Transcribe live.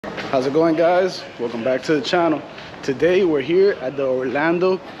How's it going, guys? Welcome back to the channel. Today we're here at the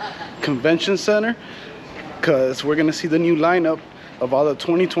Orlando Convention Center because we're gonna see the new lineup of all the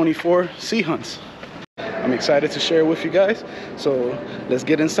 2024 sea hunts. I'm excited to share it with you guys, so let's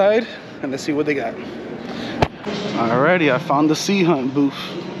get inside and let's see what they got. Alrighty, I found the sea hunt booth.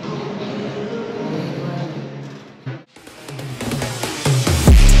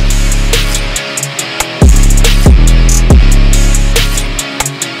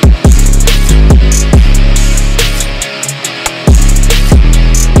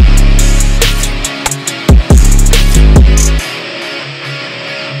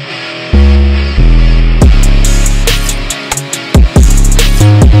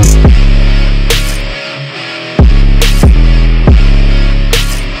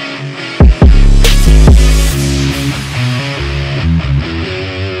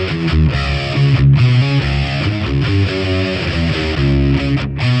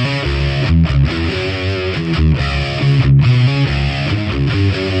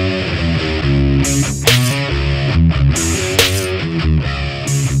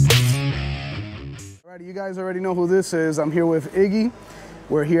 You guys already know who this is. I'm here with Iggy.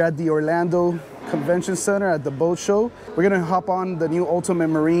 We're here at the Orlando Convention Center at the boat show. We're gonna hop on the new Ultimate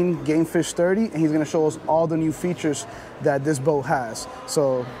Marine GameFish 30 and he's gonna show us all the new features that this boat has.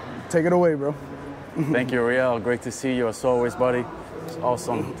 So take it away, bro. Thank you, Ariel. Great to see you as always, buddy. It's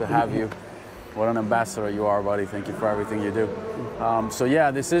awesome to have you. What an ambassador you are, buddy. Thank you for everything you do. So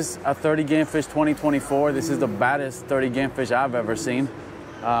yeah, this is a 30 GameFish 2024. This is the baddest 30 GameFish I've ever seen.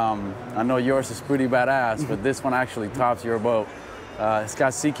 I know yours is pretty badass, but this one actually tops your boat. It's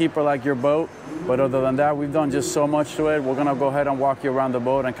got Seakeeper like your boat, but other than that, we've done just so much to it. We're gonna go ahead and walk you around the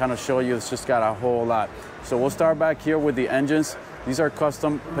boat and kind of show you it's just got a whole lot. So we'll start back here with the engines. These are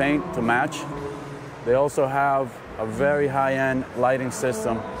custom paint to match. They also have a very high-end lighting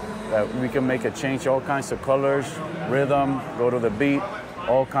system that we can make it change all kinds of colors, rhythm, go to the beat,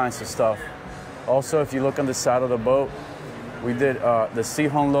 all kinds of stuff. Also, if you look on the side of the boat, we did the Sea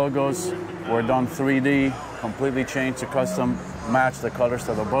Hunt logos were done 3D, completely changed to custom match the colors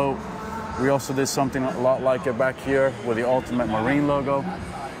to the boat. We also did something a lot like it back here with the Ultimate Marine logo.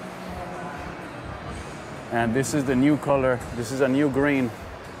 And this is the new color. This is a new green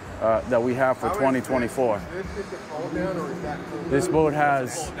that we have for 2024. This boat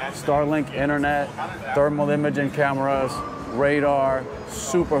has Starlink internet, thermal imaging cameras, radar,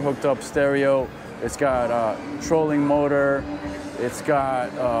 super hooked up stereo. It's got a trolling motor. It's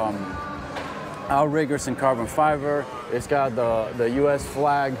got outriggers in carbon fiber. It's got the US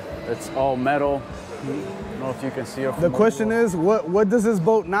flag. It's all metal. I don't know if you can see it. The question is, what does this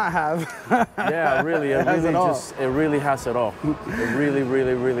boat not have? Yeah, really, it really has it all. It really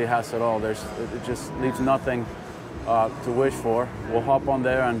has it all. It just leaves nothing to wish for. We'll hop on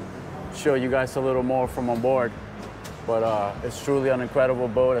there and show you guys a little more from on board. But it's truly an incredible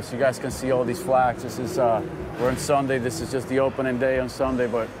boat. As you guys can see, all these flags. This is we're on Sunday. This is just the opening day on Sunday,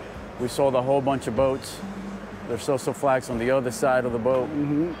 but we sold a whole bunch of boats. There's also flags on the other side of the boat.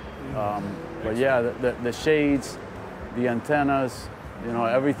 But yeah, the shades, the antennas, you know,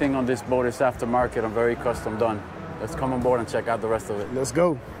 everything on this boat is aftermarket and very custom done. Let's come on board and check out the rest of it. Let's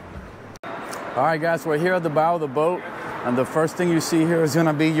go. All right, guys, we're here at the bow of the boat, and the first thing you see here is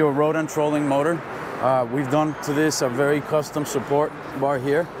gonna be your rodent trolling motor. We've done to this a very custom support bar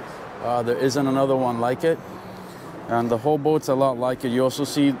here. There isn't another one like it. And the whole boat's a lot like it. You also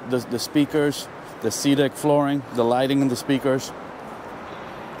see the speakers, the C-deck flooring, the lighting in the speakers.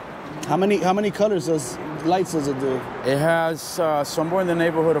 How many lights does it do? It has somewhere in the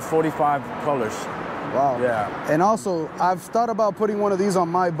neighborhood of 45 colors. Wow. Yeah. And also, I've thought about putting one of these on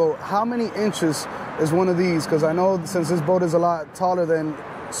my boat. How many inches is one of these? Because I know since this boat is a lot taller than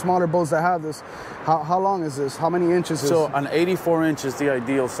smaller boats that have this, how long is this? How many inches is it? So an 84 inch is the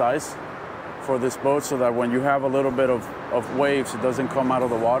ideal size for this boat, so that when you have a little bit of waves, it doesn't come out of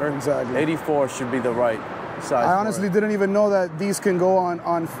the water. Exactly. 84 should be the right size. I honestly didn't even know that these can go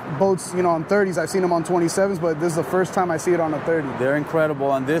on boats, you know, on 30s. I've seen them on 27s, but this is the first time I see it on a 30. They're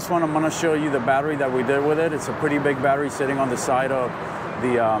incredible. And this one, I'm gonna show you the battery that we did with it. It's a pretty big battery sitting on the side of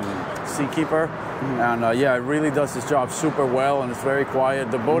the Seakeeper. And yeah, it really does its job super well, and it's very quiet.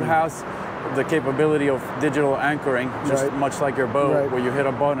 The boat has the capability of digital anchoring, just much like your boat, where you hit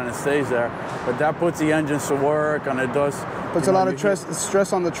a button and it stays there. But that puts the engines to work, and it does puts a lot of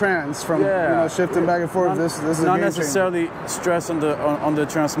stress on the trans from you know, shifting back and forth. This is not necessarily stress on the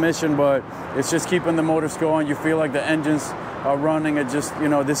transmission, but it's just keeping the motors going. You feel like the engines are running. It just, you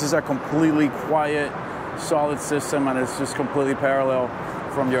know, this is a completely quiet, solid system, and it's just completely parallel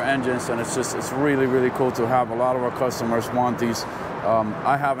from your engines, and it's really, really cool to have. A lot of our customers want these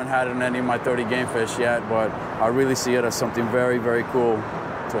I haven't had it in any of my 30 GameFish yet, but I really see it as something very, very cool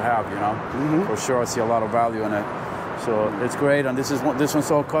to have, you know. For sure, I see a lot of value in it. So it's great, and this one's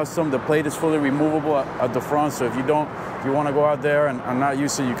all custom. The plate is fully removable at the front, so if you want to go out there and not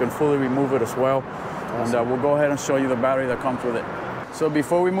use it, you can fully remove it as well. Awesome. And we'll go ahead and show you the battery that comes with it. So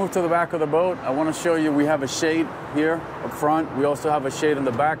before we move to the back of the boat, I want to show you we have a shade here up front. We also have a shade in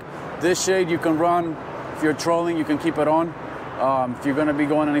the back. This shade you can run, if you're trolling, you can keep it on. If you're going to be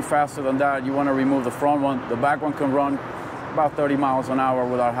going any faster than that, you want to remove the front one. The back one can run about 30 miles an hour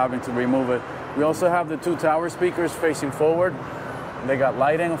without having to remove it. We also have the 2 tower speakers facing forward. They got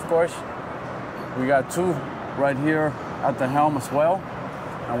lighting, of course. We got 2 right here at the helm as well.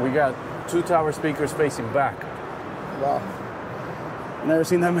 And we got 2 tower speakers facing back. Wow. Never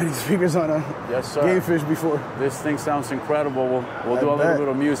seen that many speakers on a GameFish before. This thing sounds incredible. We'll do a little bit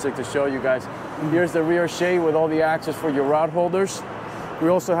of music to show you guys. Here's the rear shade with all the access for your rod holders. We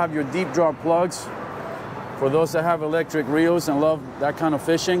also have your deep drop plugs. For those that have electric reels and love that kind of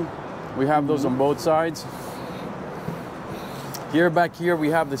fishing, we have those on both sides. Back here,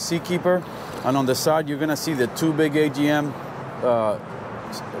 we have the Seakeeper. And on the side, you're gonna see the 2 big AGM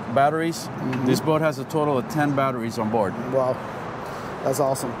batteries. This boat has a total of 10 batteries on board. Wow. That's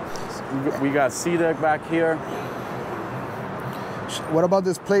awesome. We got C-Deck back here. What about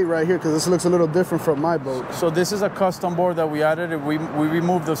this plate right here? Because this looks a little different from my boat. So this is a custom board that we added. We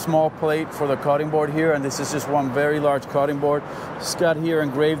removed the small plate for the cutting board here, and this is just one very large cutting board. It's got here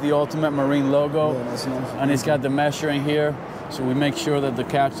engraved the Ultimate Marine logo, that's nice. And it's got the measuring here. So we make sure that the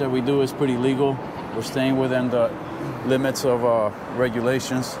catch that we do is pretty legal. We're staying within the limits of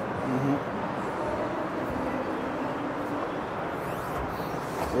regulations.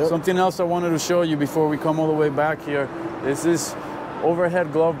 Yep. Something else I wanted to show you before we come all the way back here is this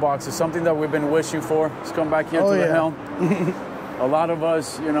overhead glove box. It's something that we've been wishing for. Let's come back here to the helm. A lot of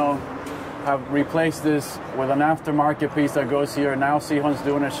us, you know, have replaced this with an aftermarket piece that goes here. Now Seahunt's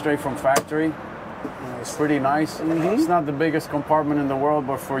doing it straight from factory. It's pretty nice. It's not the biggest compartment in the world,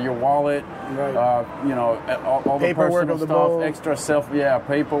 but for your wallet, you know, all the personal stuff, extra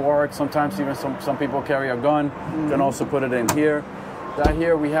paperwork. Sometimes even some people carry a gun. You can also put it in here. Down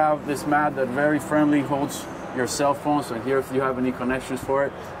here we have this mat that very friendly holds your cell phone. So here, if you have any connections for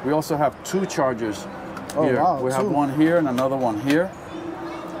it. We also have 2 chargers here. Wow, we have one here and another one here.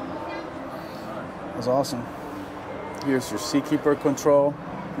 That's awesome. Here's your Seakeeper control.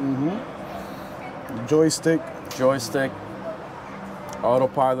 Joystick,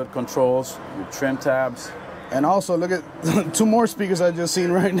 autopilot controls, your trim tabs. and also look at 2 more speakers I just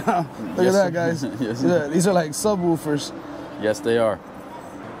seen right now. Look at that, guys. These are like subwoofers. Yes, they are.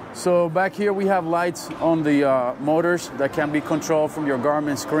 So back here we have lights on the motors that can be controlled from your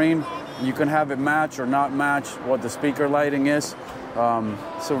Garmin screen. You can have it match or not match what the speaker lighting is.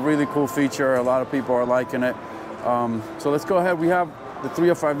 It's a really cool feature. A lot of people are liking it. So let's go ahead. We have the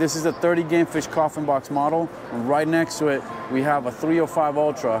 305. This is a 30 GameFish coffin box model. And right next to it, we have a 305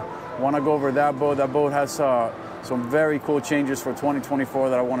 Ultra. Want to go over that boat. That boat has some very cool changes for 2024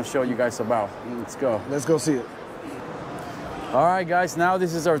 that I want to show you guys about. Let's go. Let's go see it. All right, guys, now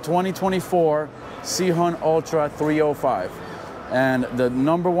this is our 2024 Seahunt Ultra 305. And the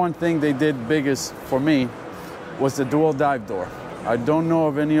 #1 thing they did biggest for me was the dual dive door. I don't know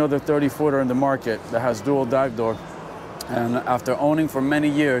of any other 30-footer in the market that has dual dive door. And after owning for many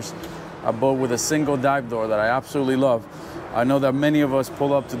years a boat with a single dive door that I absolutely love, I know that many of us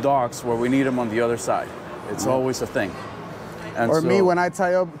pull up to docks where we need them on the other side. It's always a thing. And or me, when I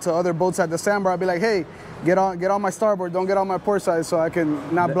tie up to other boats at the sandbar, I'll be like, hey, get on my starboard, don't get on my port side so I can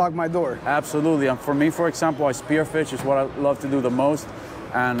not block my door. Absolutely. And for me, for example, I spearfish is what I love to do the most.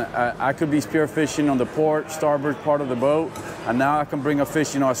 And I could be spearfishing on the port, starboard part of the boat. And now I can bring a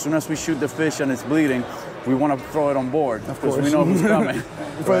fish, you know, as soon as we shoot the fish and it's bleeding, we want to throw it on board because we know who's coming.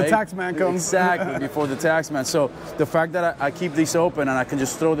 Before the tax man comes. Exactly, before the tax man. So the fact that I keep these open and I can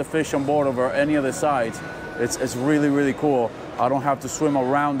just throw the fish on board over any of the sides, it's really, really cool. I don't have to swim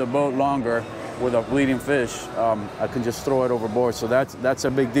around the boat longer with a bleeding fish. I can just throw it overboard. So that's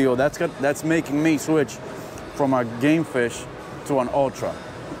a big deal. That's making me switch from a GameFish to an Ultra.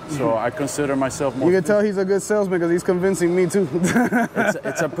 So I consider myself more. You can tell he's a good salesman because he's convincing me too.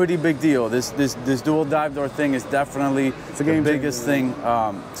 It's a pretty big deal. This dual dive door thing is definitely the biggest thing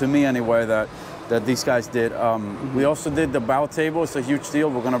to me anyway that these guys did. We also did the bow table. It's a huge deal.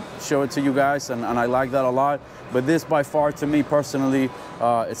 We're gonna show it to you guys, and I like that a lot. But this, by far, to me personally,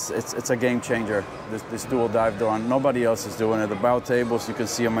 it's a game changer. This dual dive door, and nobody else is doing it. The bow tables, you can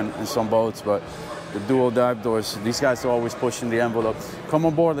see them in some boats, but the dual dive doors. These guys are always pushing the envelope. Come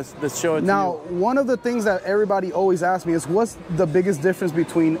on board, let's show it Now, to you. one of the things that everybody always asks me is what's the biggest difference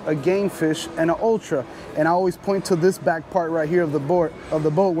between a GameFish and an Ultra? And I always point to this back part right here of the boat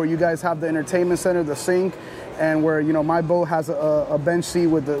where you guys have the entertainment center, the sink, and where, you know, my boat has a bench seat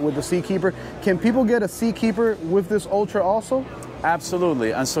with the Seakeeper. Can people get a Seakeeper with this Ultra also?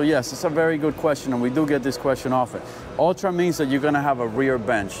 Absolutely, and so yes, it's a very good question, and we do get this question often. Ultra means that you're gonna have a rear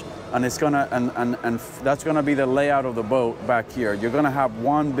bench, and it's gonna, and that's gonna be the layout of the boat back here. You're gonna have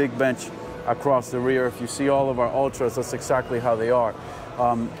one big bench across the rear. If you see all of our Ultras, that's exactly how they are.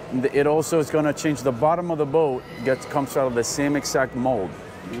 It also is gonna change the bottom of the boat, comes out of the same exact mold.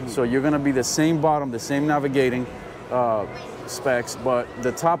 So you're gonna be the same bottom, the same navigating specs, but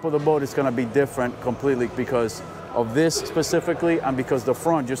the top of the boat is gonna be different completely because of this specifically, and because the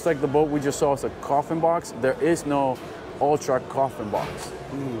front, just like the boat we just saw is a coffin box, there is no Ultra coffin box.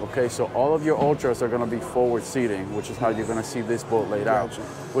 Okay, so all of your Ultras are gonna be forward seating, which is how you're gonna see this boat laid out,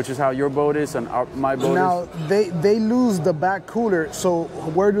 which is how your boat is and my boat now, is. they lose the back cooler, so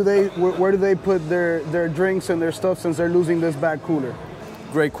where do they put their drinks and their stuff since they're losing this back cooler?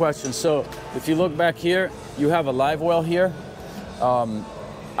 Great question. So if you look back here, you have a live well here.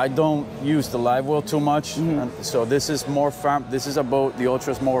 I don't use the live well too much, and so this is more this is a boat. The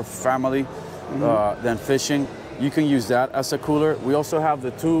Ultra is more family than fishing. You can use that as a cooler. We also have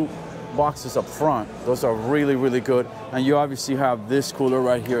the two boxes up front. Those are really, really good, and you obviously have this cooler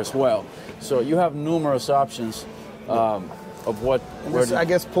right here as well. So you have numerous options of what. And this, I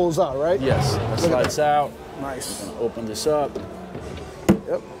guess, pulls out, right? Yes, it slides out. Nice. I'm gonna open this up.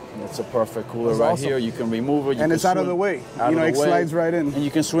 Yep. It's a perfect cooler right here. You can remove it. And it's out of the way. You know, it slides right in. And you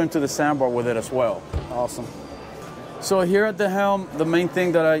can swim to the sandbar with it as well. Awesome. So here at the helm, the main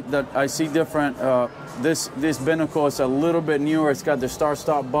thing that I see different, this binnacle is a little bit newer. It's got the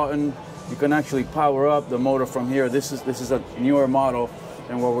start-stop button. You can actually power up the motor from here. This is a newer model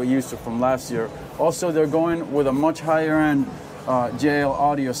than what we're used to from last year. Also, they're going with a much higher end JL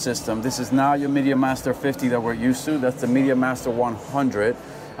audio system. This is now your Media Master 50 that we're used to. That's the Media Master 100.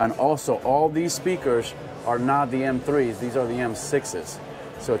 And also, all these speakers are not the M3s, these are the M6s.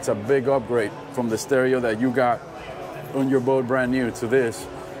 So it's a big upgrade from the stereo that you got on your boat brand new to this.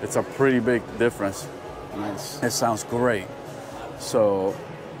 It's a pretty big difference. Nice. It sounds great. So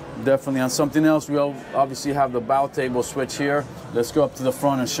definitely on something else, we'll obviously have the bow table switch here. Let's go up to the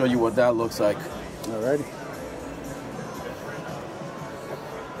front and show you what that looks like. Alrighty.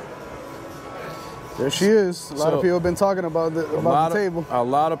 There she is. A lot of people have been talking about the table. A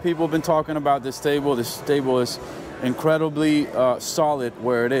lot of people have been talking about this table. This table is incredibly solid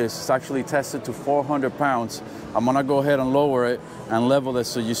where it is. It's actually tested to 400 pounds. I'm gonna go ahead and lower it and level it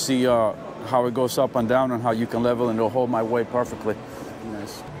so you see how it goes up and down and how you can level and it'll hold my weight perfectly.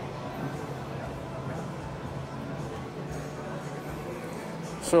 Nice.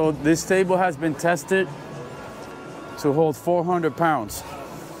 So this table has been tested to hold 400 pounds.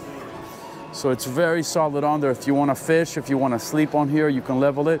 So it's very solid on there. If you want to fish, if you want to sleep on here, you can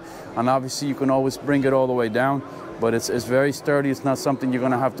level it. And obviously you can always bring it all the way down, but it's very sturdy. It's not something you're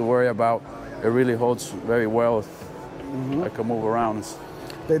going to have to worry about. It really holds very well. I can move around.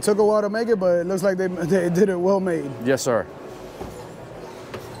 They took a while to make it, but it looks like they did it well made. Yes, sir.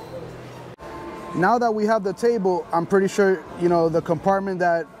 Now that we have the table, I'm pretty sure, you know, the compartment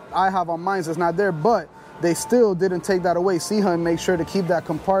that I have on mine is not there, but they still didn't take that away. Seahunt made sure to keep that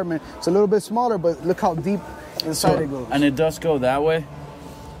compartment. It's a little bit smaller, but look how deep inside it goes. And it does go that way?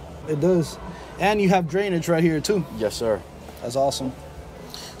 It does. And you have drainage right here too. Yes, sir. That's awesome.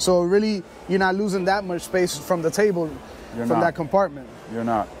 So really, you're not losing that much space from the table, that compartment. You're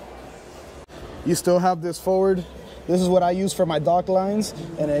not. You still have this forward. This is what I use for my dock lines,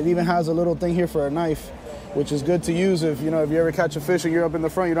 and it even has a little thing here for a knife, which is good to use if you ever catch a fish and you're up in the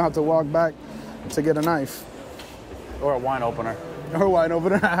front, you don't have to walk back to get a knife. Or a wine opener. Or a wine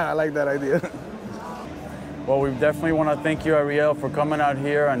opener. I like that idea. Well, we definitely want to thank you, Ariel, for coming out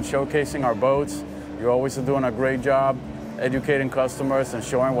here and showcasing our boats. You're always doing a great job educating customers and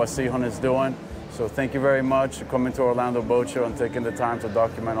showing what Seahunt is doing. So thank you very much for coming to Orlando Boat Show and taking the time to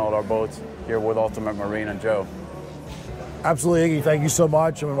document all our boats here with Ultimate Marine and Joe. Absolutely, Iggy. Thank you so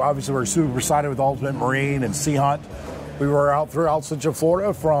much. I mean, obviously, we're super excited with Ultimate Marine and Seahunt. We were out throughout Central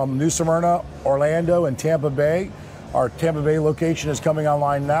Florida from New Smyrna, Orlando, and Tampa Bay. Our Tampa Bay location is coming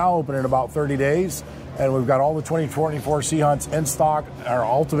online now, open in about 30 days. And we've got all the 2024 Seahunts in stock. Our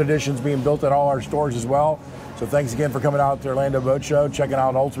Ultimate Editions being built at all our stores as well. So thanks again for coming out to Orlando Boat Show, checking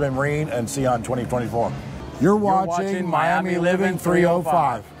out Ultimate Marine and Seahunt 2024. You're watching Miami Living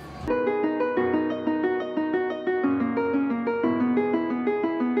 305.